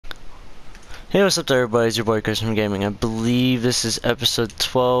Hey, what's up there, everybody? It's your boy Chris from Gaming. I believe this is episode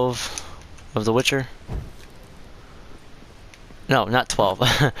 12 of The Witcher. No, not 12.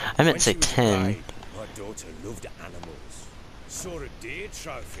 I meant to say 10. My daughter loved animals. Saw a deer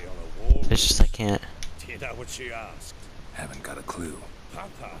trophy on a wall. It's just I can't. Do you know what she asked? Haven't got a clue.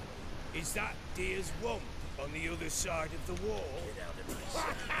 Papa, is that deer's wump on the other side of the wall?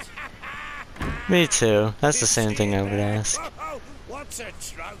 Me too. That's the same thing I would ask. Whoa, what's a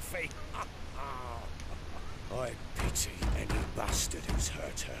trophy? I pity any bastard who's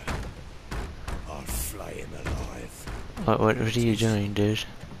hurt her. I'll flay him alive. What are you doing, dude?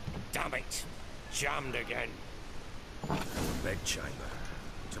 Damn it! Jammed again. Bed chamber.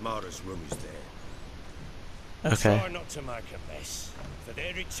 Tamara's room is there. Okay. Try not to make a mess. For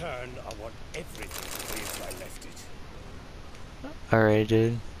their return, I want everything to be as they left it. Alright,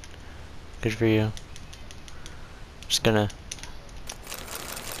 dude. Good for you. Just gonna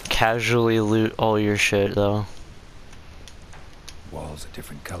casually loot all your shit, though. Wall's a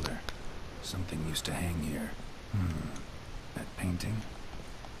different color. Something used to hang here. That painting?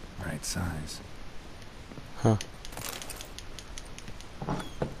 Right size. Huh.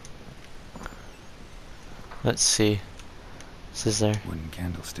 Let's see. This is there. Wooden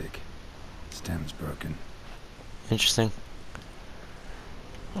candlestick. Stem's broken. Interesting.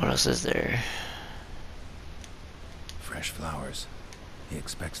 What else is there? Fresh flowers. He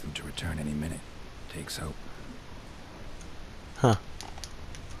expects them to return any minute. Takes hope. Huh.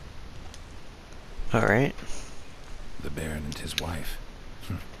 Alright. The Baron and his wife.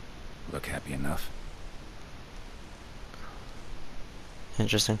 Look happy enough.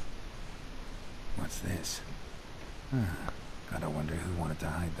 Interesting. What's this? Gotta wonder who wanted to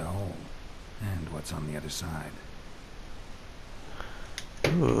hide the hole. And what's on the other side.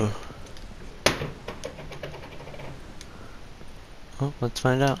 Ooh. Oh, let's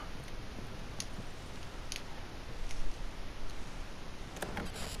find out.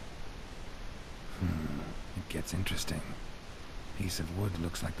 It gets interesting. Piece of wood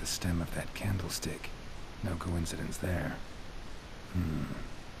looks like the stem of that candlestick. No coincidence there.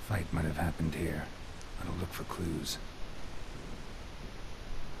 Fight might have happened here. I'll look for clues.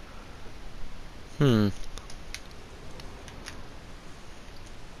 What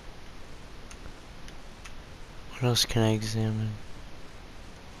else can I examine?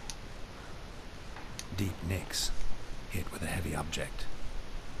 Deep nicks. Hit with a heavy object.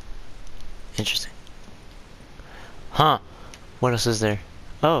 Interesting. Huh. What else is there?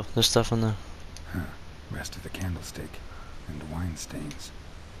 Oh, there's stuff on the... Rest of the candlestick. And wine stains.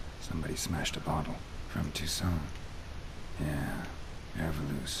 Somebody smashed a bottle. From Toussaint. Yeah.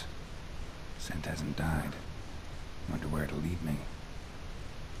 Hervelouse. Scent hasn't died. Wonder where it'll lead me.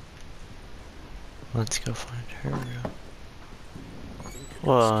 Let's go find her.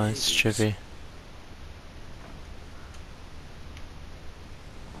 Whoa, it's trippy.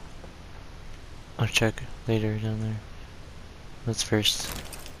 I'll check later down there. Let's first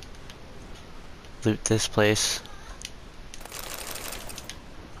loot this place.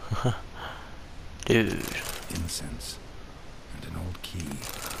 Dude. Incense. And an old key.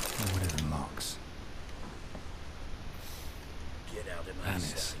 What it unlocks. Get out of my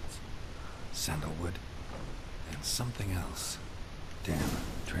Anise. sight. Sandalwood. And something else. Damn,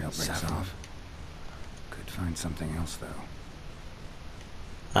 trail breaks off. Could find something else though.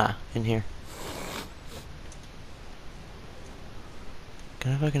 Ah, in here.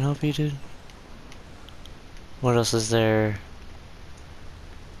 Can I fucking help you, dude? What else is there?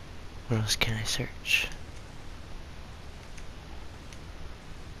 What else can I search?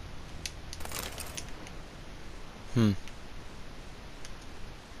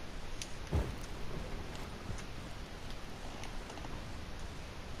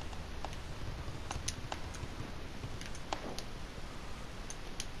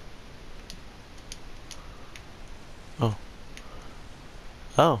 Oh.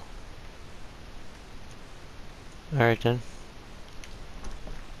 Oh. Alright then.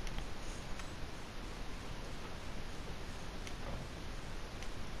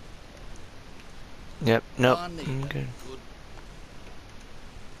 Yep, nope. I'm good.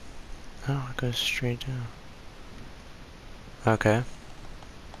 Oh, it goes straight down. Okay.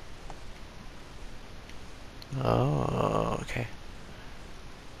 Oh, okay.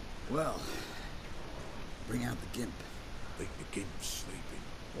 Well, bring out the gimp. Think the gimp's sleeping.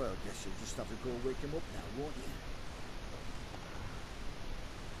 Well, I guess you'll just have to go wake him up now, won't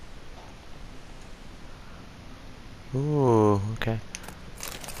you? Ooh, okay.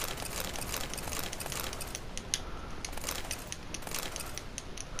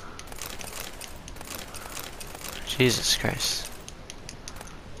 Jesus Christ.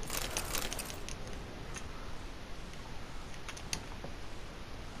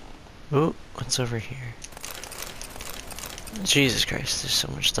 Ooh, what's over here? Jesus Christ, there's so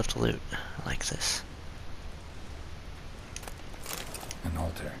much stuff to loot. I like this. An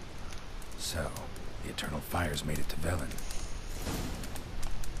altar. So, the Eternal Fires made it to Velen.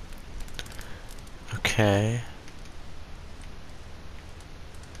 Okay.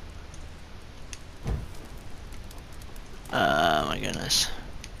 Oh my goodness.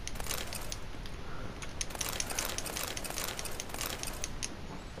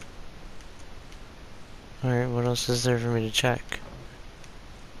 Alright, what else is there for me to check?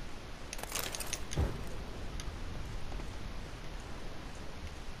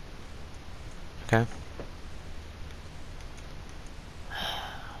 Okay.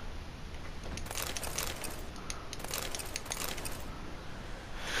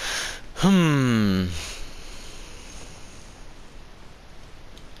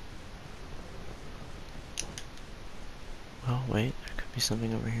 Oh wait, there could be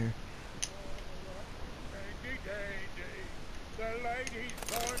something over here. The ladies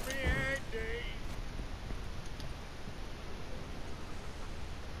call me Andy.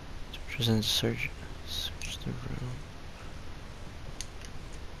 Present search the room.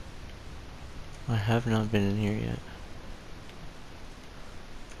 I have not been in here yet.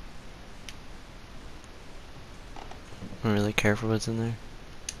 I don't really care for what's in there.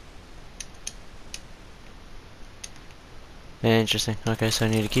 Interesting. Okay, so I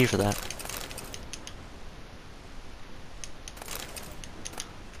need a key for that.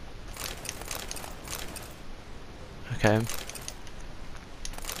 Okay.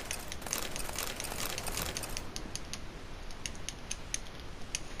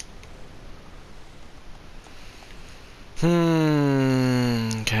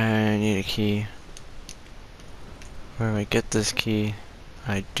 Okay, I need a key. Where do I get this key?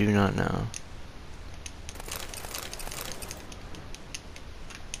 I do not know.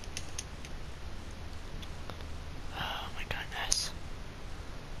 Oh my goodness.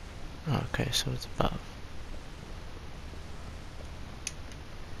 Okay, so it's above.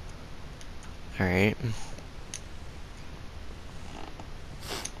 Alright.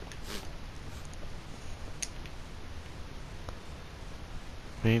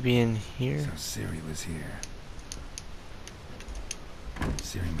 Maybe in here? So Ciri was here.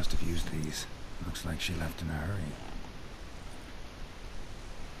 Ciri must have used these. Looks like she left in a hurry.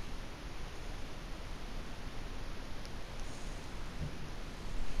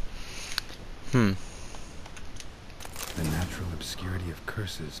 The Natural Obscurity of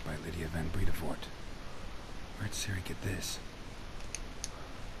Curses by Lydia van Bredevoort. Where'd Ciri get this?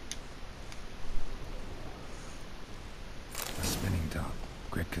 A spinning top.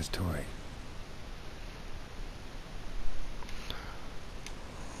 Gretka's toy.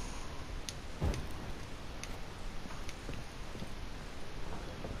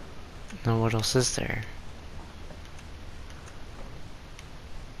 Now what else is there?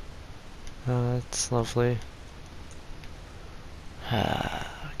 Oh, that's lovely.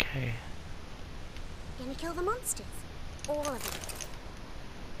 Okay. Gonna kill the monsters? All of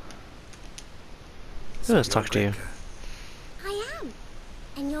them? Ooh, let's talk to you. I am!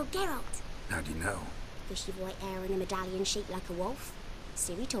 And you're Geralt. How do you know? Fishy white hair and a medallion shaped like a wolf.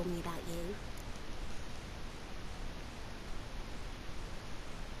 Ciri told me about you.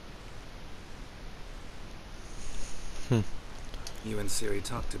 You and Ciri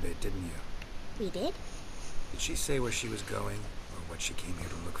talked a bit, didn't you? We did? Did she say where she was going, or what she came here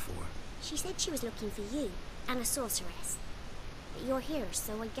to look for? She said she was looking for you, and a sorceress. But you're here,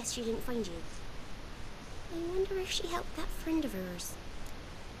 so I guess she didn't find you. I wonder if she helped that friend of hers.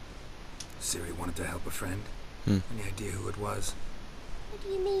 Ciri wanted to help a friend? Hmm. Any idea who it was? What do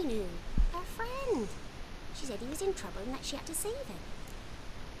you mean, who? Her friend. She said he was in trouble and that she had to save him.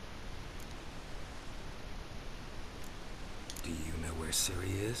 Do you know where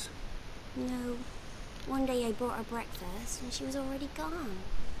Ciri is? No. One day I brought her breakfast and she was already gone.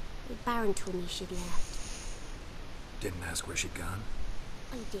 The Baron told me she'd left. Didn't ask where she'd gone?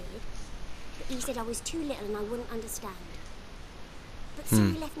 I did. But he said I was too little and I wouldn't understand. But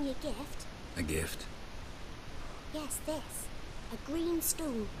Ciri left me a gift. A gift? Yes, this. A green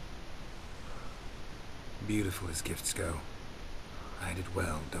stone. Beautiful as gifts go. Hide it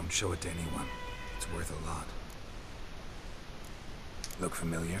well, don't show it to anyone. It's worth a lot. Look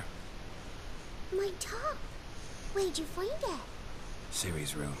familiar? My top. Where'd you find it?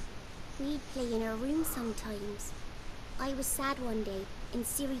 Ciri's room. We'd play in her room sometimes. I was sad one day, and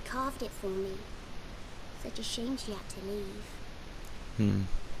Ciri carved it for me. Such a shame she had to leave.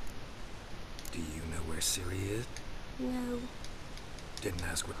 Do you know where Ciri is? No, Didn't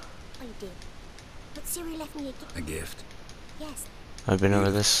ask what... I did. But Ciri left me a gift. A gift? Yes, I've been over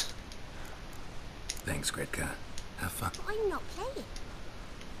this. Thanks, Gretka. Have fun. But I'm not playing.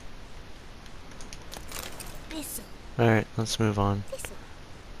 Thistle. Alright, let's move on. Thistle.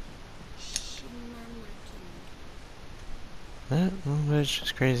 Shinanakin. That language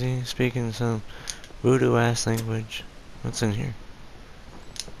is crazy. Speaking some voodoo ass language. What's in here?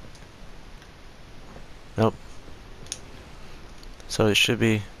 Nope. So it should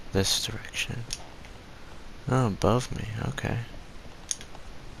be this direction. Oh, above me. Okay.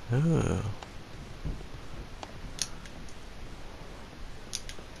 Ooh.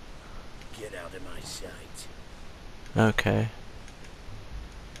 Get out of my sight. Okay.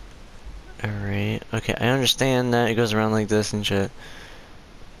 Alright. Okay, I understand that it goes around like this and shit.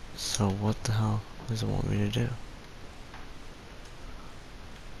 So what the hell does it want me to do?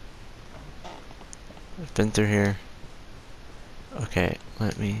 I've been through here. Okay,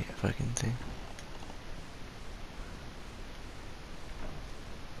 let me fucking think.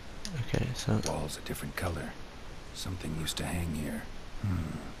 Okay, so Wall's a different color. Something used to hang here.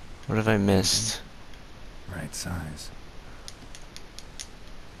 what have I missed? Right size.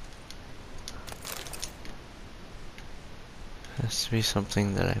 Has to be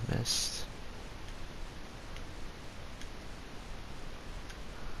something that I missed.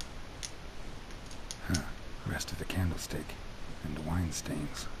 Huh. Rest of the candlestick. And wine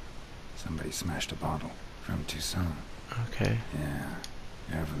stains. Somebody smashed a bottle. From Tucson. Okay. Yeah.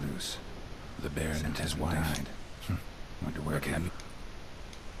 Everloose. The Baron and his wife. Died. Wonder where it happened.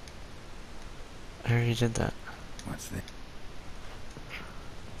 I already did that. What's this?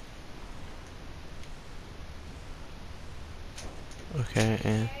 Okay,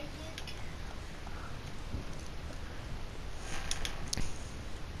 and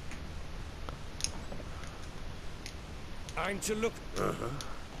I'm to look.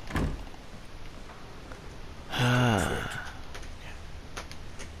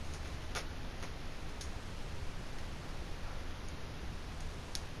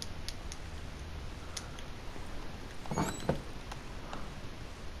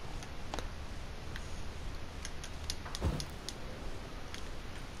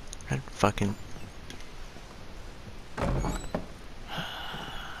 God fucking.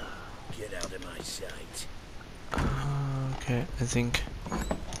 Get out of my sight. Okay, I think.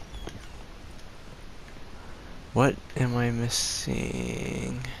 What am I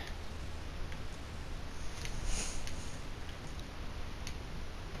missing?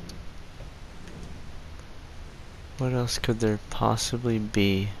 What else could there possibly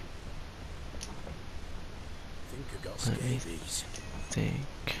be? Think I got Let me scabies. think.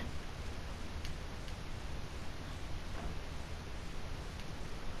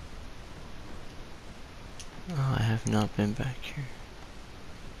 Oh, I have not been back here.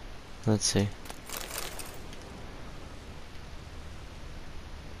 Let's see.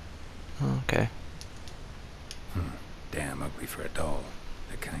 Okay. Damn ugly for a doll.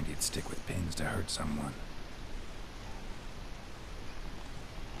 The kind you'd stick with pins to hurt someone.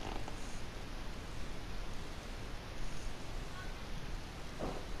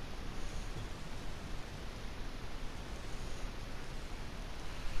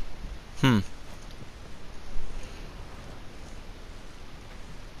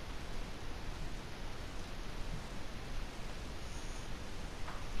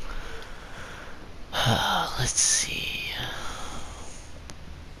 Let's see.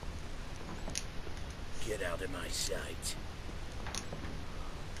 Get out of my sight.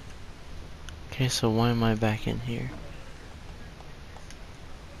 Okay, so why am I back in here?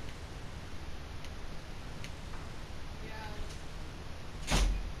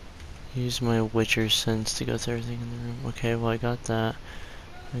 Use my Witcher sense to go through everything in the room. Okay, well I got that.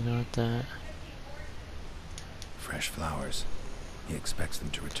 I got that. Fresh flowers. He expects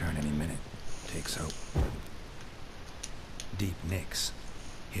them to return any minute. Takes hope. Deep nicks.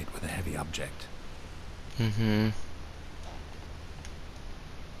 Hit with a heavy object. Huh.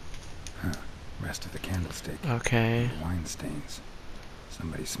 Rest of the candlestick. Okay. And wine stains.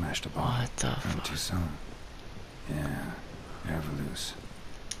 Somebody smashed a bottle. What the From fuck? Tucson. Yeah. Everloose.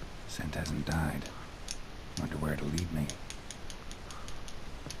 Scent hasn't died. Wonder where it'll lead me.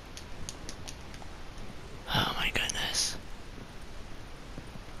 Oh my goodness.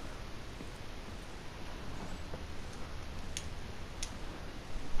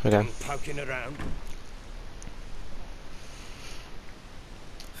 Okay. I'm poking around.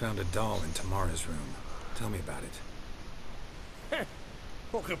 Found a doll in Tamara's room. Tell me about it.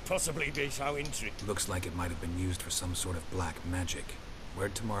 What could possibly be so interesting? Looks like it might have been used for some sort of black magic.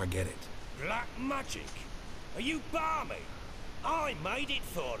 Where'd Tamara get it? Black magic? Are you balmy? I made it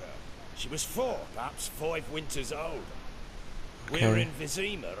for her. She was 4, perhaps 5 winters old. We were Okay. in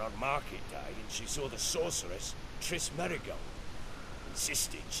Vizima on market day and she saw the sorceress, Triss Merigold.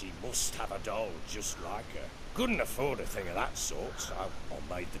 Insisted she must have a doll just like her. Couldn't afford a thing of that sort, so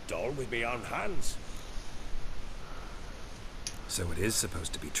I made the doll with my own hands. So it is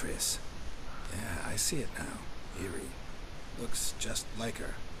supposed to be Triss. Yeah, I see it now. Eerie. Looks just like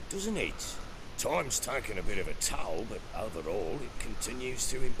her. Doesn't it? Time's taken a bit of a toll, but overall it continues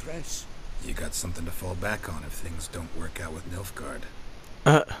to impress. You got something to fall back on if things don't work out with Nilfgaard.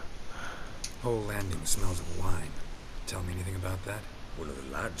 Uh, Whole landing smells of wine. Tell me anything about that? One of the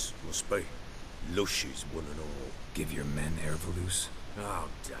lads, must be. Lushes, one and all. Give your men Ervelus? Oh,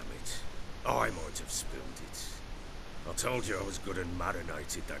 damn it. I might have spilled it. I told you I was good and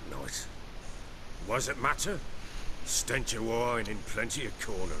marinated that night. Was it matter? Stench of wine in plenty of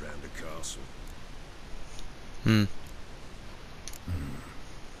corn around the castle.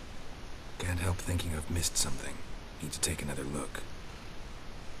 Can't help thinking I've missed something. Need to take another look.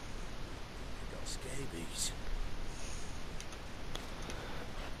 I got scabies.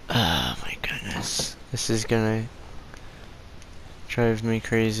 Oh my goodness. This is gonna drive me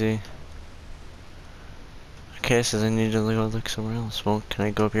crazy. Okay, so I need to go look somewhere else. Well, can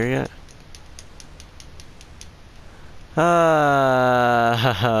I go up here yet? Oh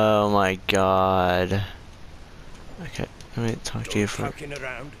my god. Okay, let me talk to you for... Poking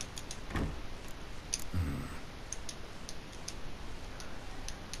around.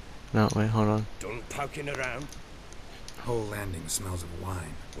 No, wait, hold on. Done poking around. Whole landing smells of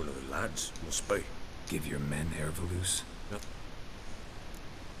wine. One of the lads, must be. Give your men Ervelus?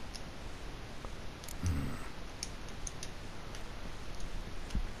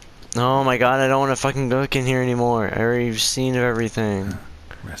 Oh my god, I don't want to fucking look in here anymore. I already seen everything.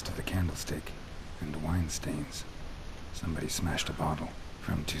 Rest of the candlestick. And wine stains. Somebody smashed a bottle.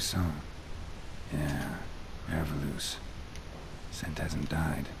 From Toussaint. Yeah, Ervelus. Scent hasn't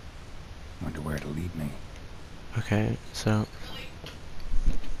died. Wonder where it'll lead me. Okay, so...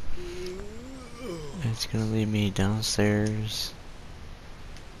 It's gonna lead me downstairs.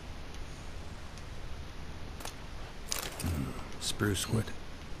 Spruce wood.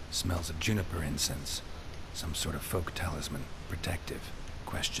 Smells of juniper incense. Some sort of folk talisman. Protective.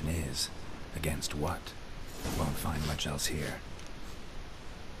 Question is, against what? Won't find much else here.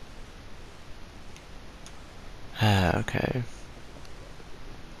 Okay.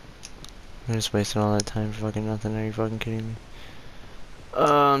 I'm just wasting all that time for fucking nothing. Are you fucking kidding me?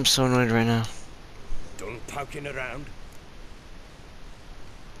 I'm so annoyed right now. Done poking around.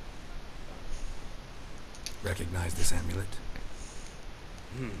 Recognize this amulet?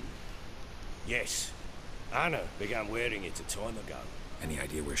 Yes. Anna began wearing it a time ago. Any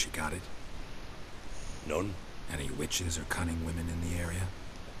idea where she got it? None. Any witches or cunning women in the area?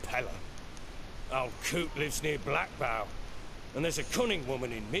 Pella. Old Coot lives near Blackbow. And there's a cunning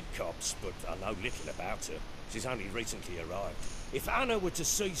woman in Midcopse, but I know little about her. She's only recently arrived. If Anna were to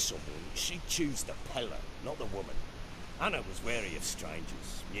see someone, she'd choose the Pella, not the woman. Anna was wary of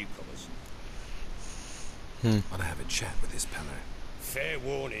strangers, newcomers. Ought to have a chat with this Peller. Fair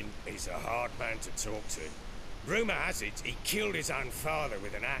warning, he's a hard man to talk to. Rumour has it he killed his own father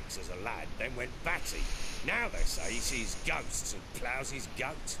with an axe as a lad, then went batty. Now they say he sees ghosts and ploughs his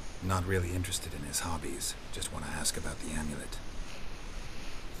goat. Not really interested in his hobbies. Just want to ask about the amulet.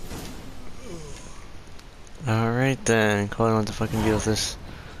 Alright then, Cole, I don't want to fucking deal with this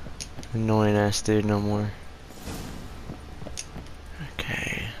annoying ass dude no more.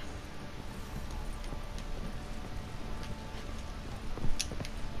 Okay.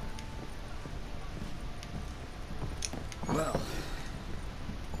 Well,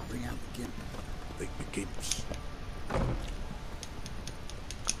 bring out the gimp. The gimps.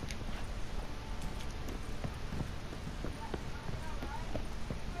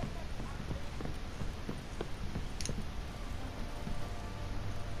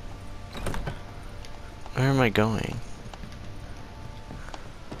 Where am I going?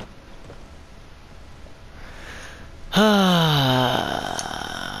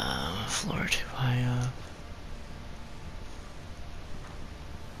 Floor too high up.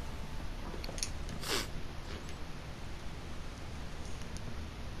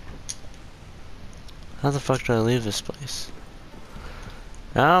 How the fuck do I leave this place?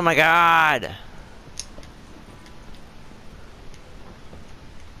 Oh my god!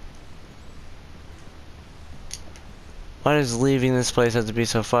 Why does leaving this place have to be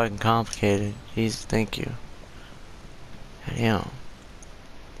so fucking complicated? Jeez, thank you. Damn.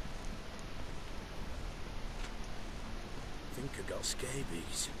 Think I got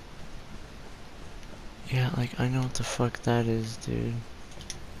scabies. Yeah, like, I know what the fuck that is, dude.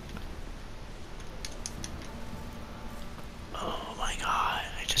 Oh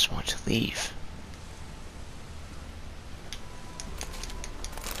to leave.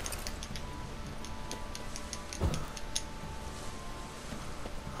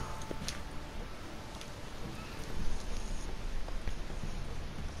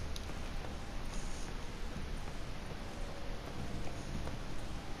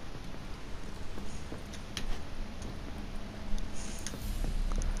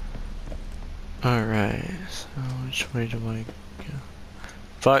 Alright, so which way do I go?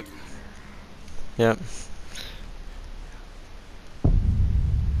 Fuck. Yep.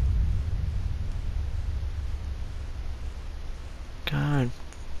 God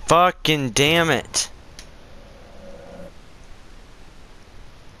fucking damn it.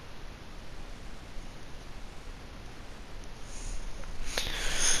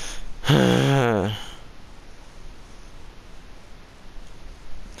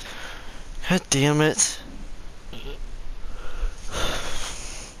 God damn it.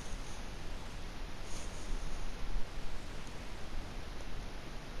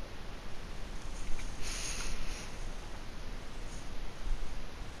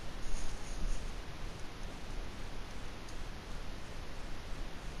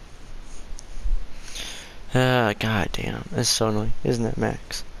 God damn. That's so annoying, isn't it,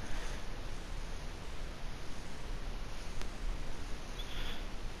 Max?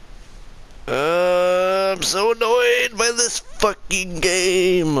 I'm so annoyed by this fucking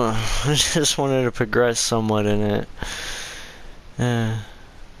game. I just wanted to progress somewhat in it.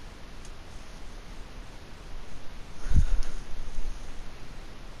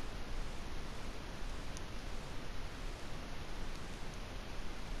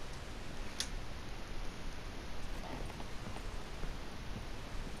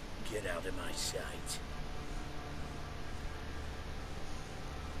 Get out of my sight.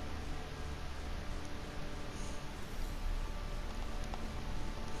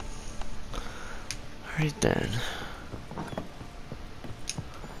 Alright then.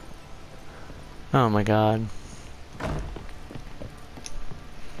 Oh my god.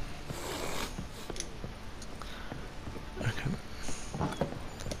 Okay.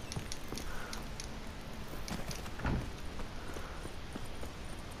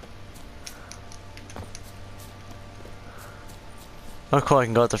 Oh cool, I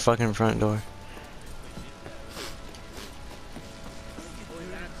can go out the fucking front door.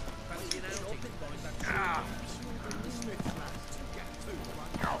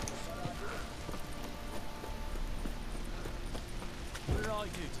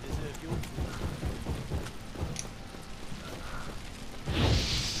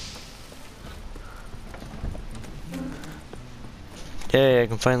 Yay, I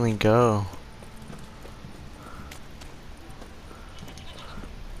can finally go.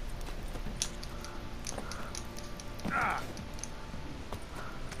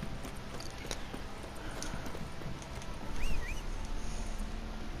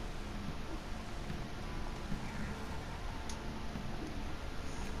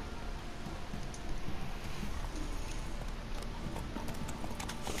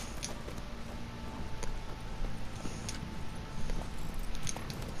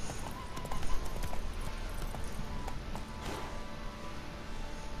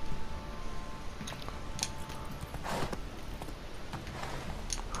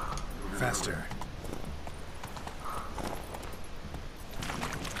 Faster.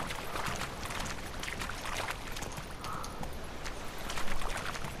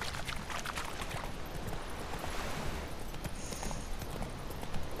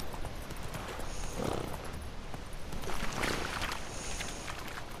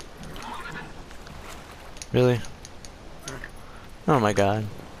 Really? Oh my god.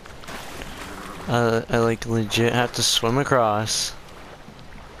 I like legit have to swim across.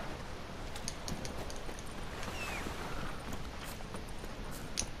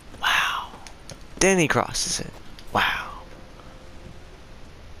 Wow. Then he crosses it. Wow.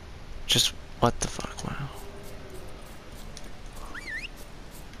 Just what the fuck, wow.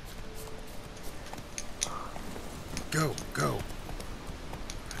 Go, go.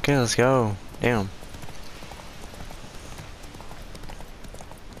 Okay, let's go. Damn.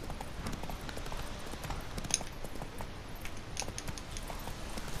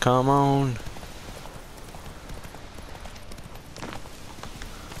 Come on.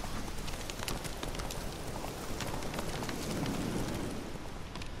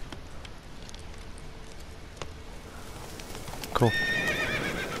 Cool.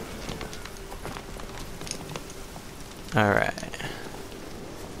 Alright.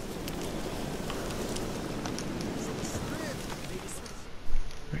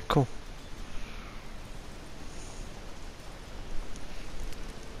 Very cool.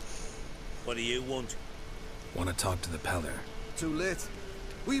 do you want? Want to talk to the Peller. Too late.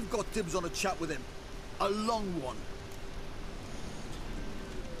 We've got dibs on a chat with him. A long one.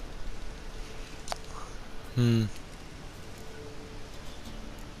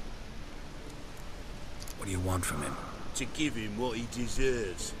 What do you want from him? To give him what he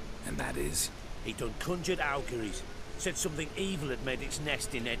deserves. And that is? He done conjured auguries. Said something evil had made its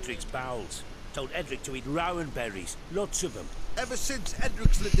nest in Edric's bowels. Told Edric to eat rowan berries. Lots of them. Ever since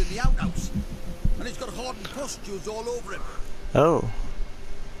Edric's lived in the outhouse. And he's got hardened pustules all over him. Oh.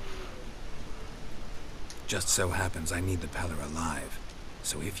 Just so happens I need the Peller alive.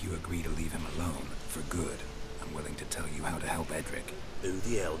 So if you agree to leave him alone, for good, I'm willing to tell you how to help Edric. Who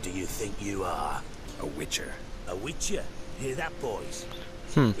the hell do you think you are? A witcher. A witcher? Hear that, boys?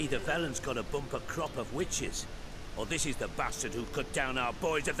 Either Velen's got a bumper crop of witches, or this is the bastard who cut down our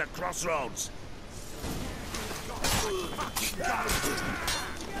boys at the crossroads.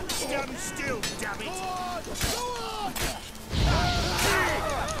 Stand still, damn it!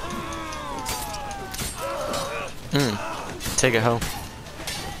 Take it home.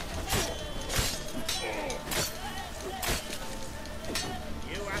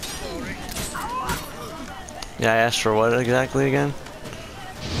 You asked for it. Yeah, I asked for what exactly again?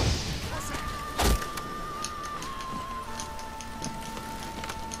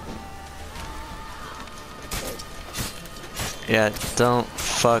 Yeah, don't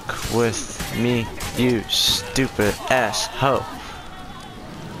fuck with me, you stupid ass hoe.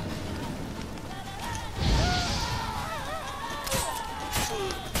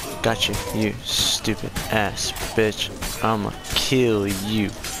 Got you, you stupid ass bitch. I'ma kill you.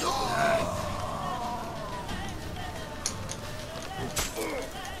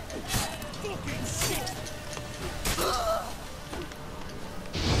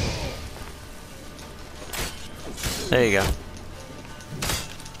 There you go.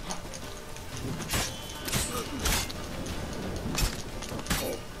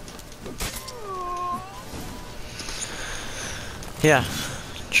 Yeah,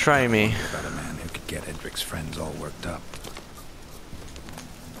 try me. About a man who could get Edric's friends all worked up.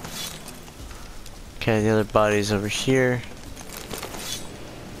 Okay, the other body's over here.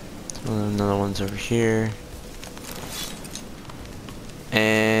 Another one's over here.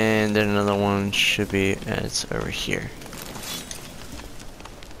 And then another one should be, it's over here.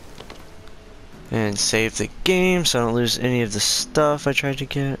 And save the game so I don't lose any of the stuff I tried to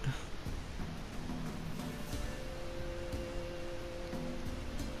get.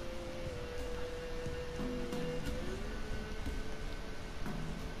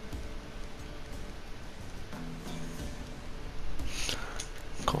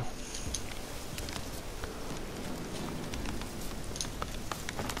 Cool.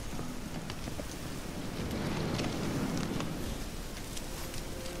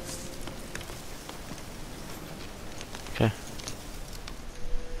 Okay.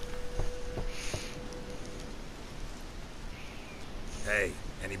 Hey,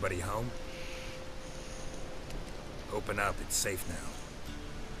 anybody home? Open up, it's safe now.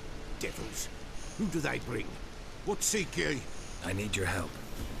 Devils. Who do they bring? What seek ye? I need your help.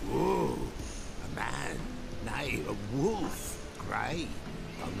 Whoa. A man. Nay, a wolf. Grey,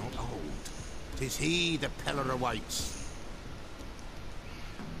 though not old. 'Tis he the Peller awaits.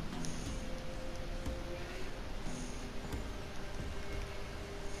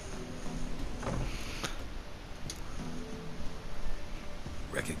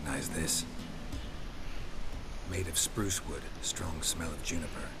 Recognize this? Made of spruce wood, strong smell of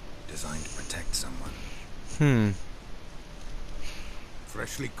juniper. Designed to protect someone.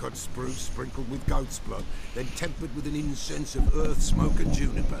 Freshly cut spruce sprinkled with goat's blood, then tempered with an incense of earth, smoke and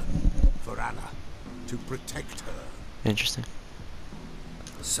juniper. For Anna, to protect her. Interesting.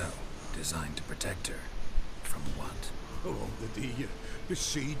 So, designed to protect her. From what? Oh, the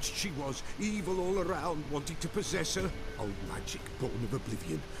besieged she was, evil all around, wanting to possess her. Old magic, born of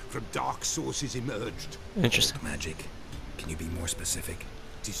oblivion, from dark sources emerged. Interesting. Magic. Can you be more specific?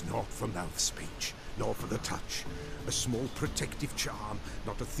 'Tis not for mouth speech, nor for the touch. A small protective charm,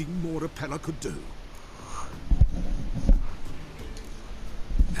 not a thing more a Peller could do.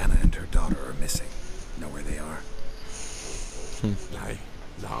 Anna and her daughter are missing. Know where they are? Nay,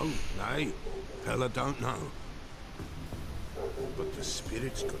 nay. Peller don't know. But the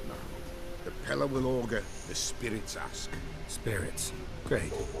spirits could know. The Peller will augur, the spirits ask. Spirits.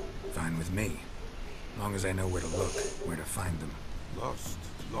 Great. Fine with me. Long as I know where to look, where to find them. Lost,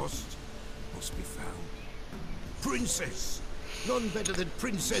 must be found. Princess! None better than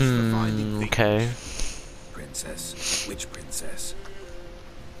Princess for finding things. Okay. Princess. Which princess?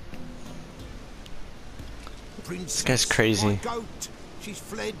 Princess, This guy's crazy. my goat. She's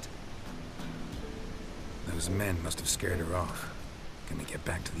fled. Those men must have scared her off. Can we get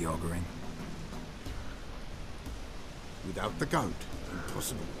back to the auguring? Without the goat,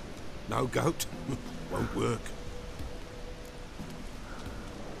 impossible. No goat, won't work.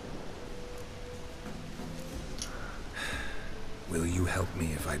 Will you help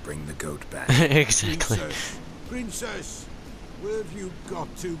me if I bring the goat back? Exactly. Princess, princess, where have you got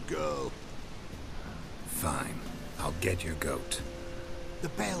to, girl? Fine. I'll get your goat. The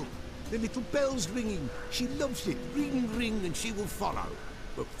bell. The little bell's ringing. She loves it. Ring, ring, and she will follow.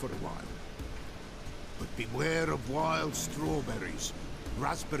 But for a while. But beware of wild strawberries.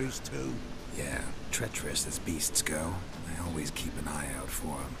 Raspberries, too. Yeah, treacherous as beasts go. I always keep an eye out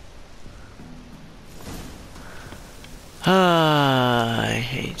for them. Ah, I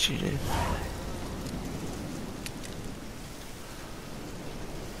hate you, dude.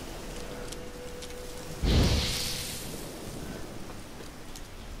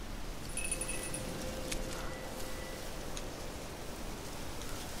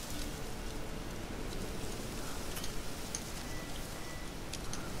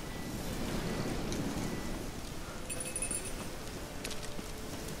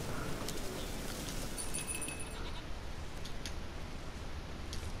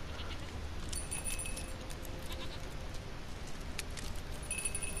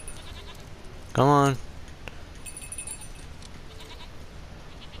 Come on.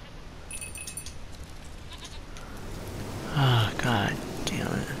 Oh, god damn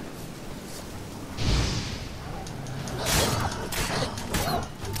it.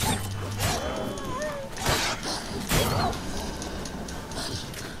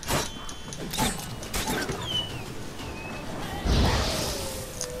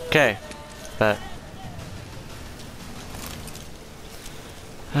 Okay, bet.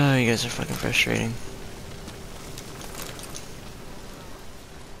 Oh, you guys are fucking frustrating.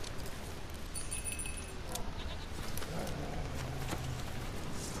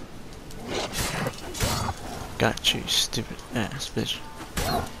 Got you, stupid ass bitch.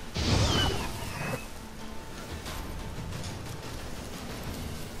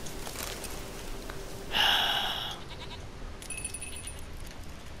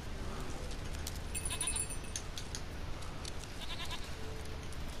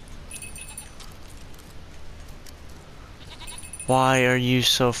 Why are you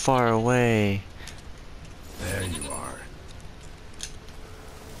so far away? There you are.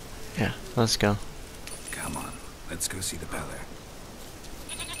 Yeah, let's go. Come on, let's go see the Peller.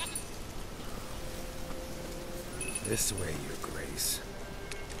 This way, Your Grace.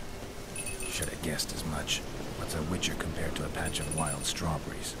 Should have guessed as much. What's a witcher compared to a patch of wild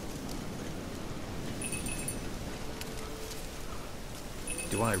strawberries?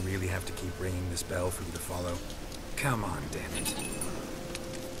 Do I really have to keep ringing this bell for you to follow? Come on, damn it.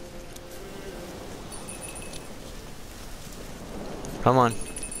 Come on.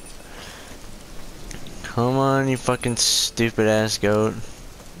 Come on, you fucking stupid ass goat.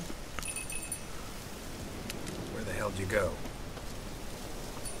 Where the hell'd you go?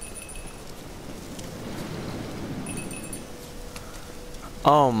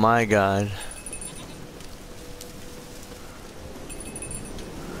 Oh my god.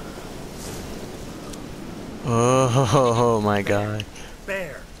 Oh my god.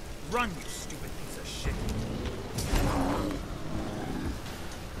 Bear, run, you stupid piece of shit.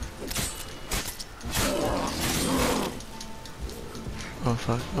 Oh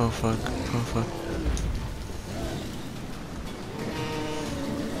fuck, oh fuck, oh fuck.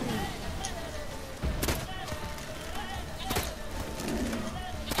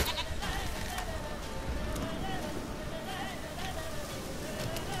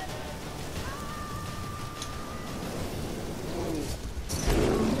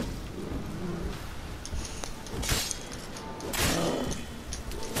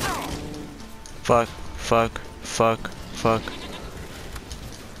 Fuck, fuck, fuck, fuck.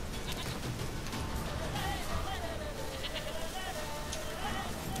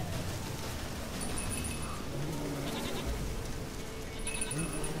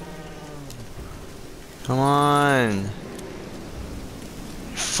 Come on.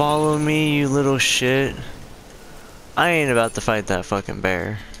 Follow me, you little shit. I ain't about to fight that fucking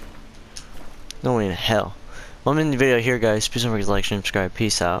bear. No way in hell. Well, I'm in the video here, guys. Please don't forget to like, share, and subscribe.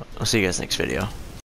 Peace out. I'll see you guys next video.